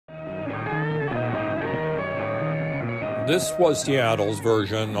This was Seattle's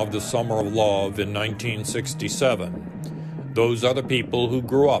version of the Summer of Love in 1967. Those are the people who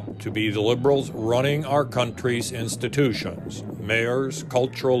grew up to be the liberals running our country's institutions: mayors,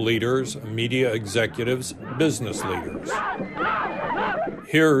 cultural leaders, media executives, business leaders.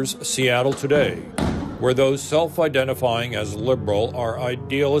 Here's Seattle today, where those self-identifying as liberal are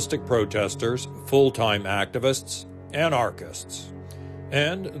idealistic protesters, full-time activists, anarchists.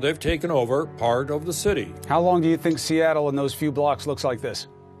 And they've taken over part of the city. How long do you think Seattle in those few blocks looks like this?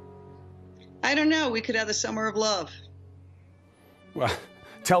 I don't know. We could have the Summer of Love. Well,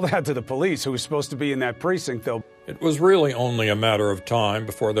 tell that to the police, who was supposed to be in that precinct, though. It was really only a matter of time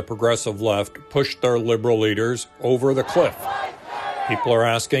before the progressive left pushed their liberal leaders over the cliff. People are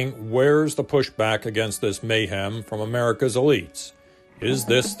asking, where's the pushback against this mayhem from America's elites? Is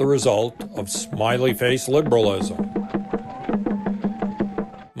this the result of smiley-face liberalism?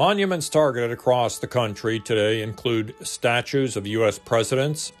 Monuments targeted across the country today include statues of U.S.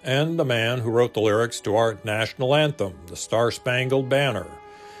 presidents and the man who wrote the lyrics to our national anthem, the Star-Spangled Banner.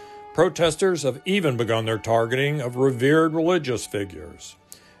 Protesters have even begun their targeting of revered religious figures.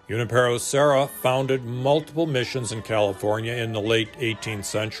 Junipero Serra founded multiple missions in California in the late 18th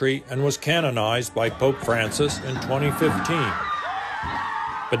century and was canonized by Pope Francis in 2015.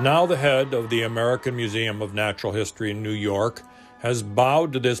 But now the head of the American Museum of Natural History in New York has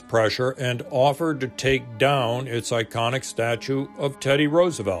bowed to this pressure and offered to take down its iconic statue of Teddy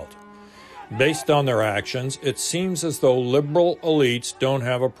Roosevelt. Based on their actions, it seems as though liberal elites don't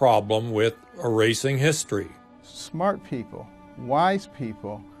have a problem with erasing history. Smart people, wise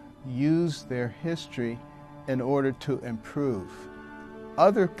people, use their history in order to improve.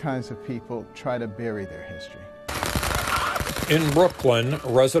 Other kinds of people try to bury their history. In Brooklyn,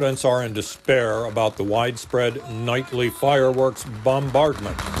 residents are in despair about the widespread nightly fireworks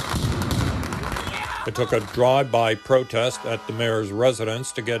bombardment. It took a drive-by protest at the mayor's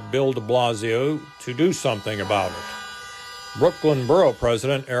residence to get Bill de Blasio to do something about it. Brooklyn Borough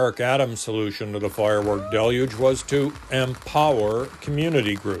President Eric Adams' solution to the firework deluge was to empower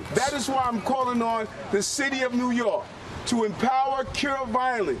community groups. That is why I'm calling on the city of New York to empower Cure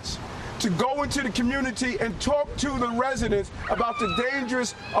Violence, to go into the community and talk to the residents about the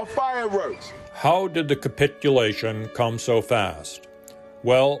dangers of fireworks. How did the capitulation come so fast?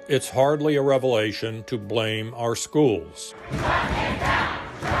 Well, it's hardly a revelation to blame our schools.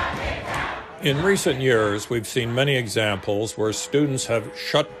 In recent years, we've seen many examples where students have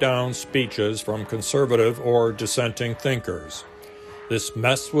shut down speeches from conservative or dissenting thinkers. This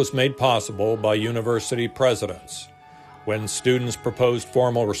mess was made possible by university presidents. When students proposed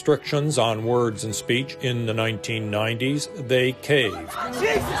formal restrictions on words and speech in the 1990s, they caved.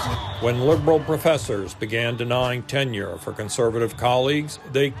 When liberal professors began denying tenure for conservative colleagues,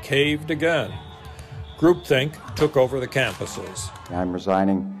 they caved again. Groupthink took over the campuses. I'm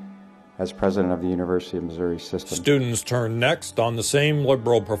resigning as president of the University of Missouri System. Students turned next on the same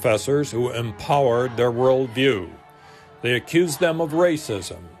liberal professors who empowered their worldview. They accused them of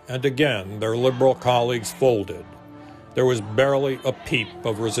racism, and again their liberal colleagues folded. There was barely a peep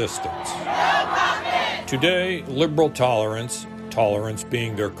of resistance. Today, liberal tolerance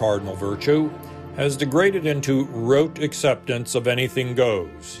being their cardinal virtue, has degraded into rote acceptance of anything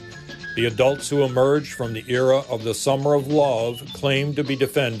goes. The adults who emerged from the era of the Summer of Love claim to be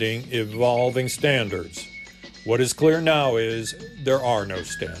defending evolving standards. What is clear now is there are no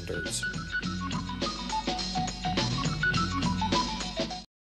standards.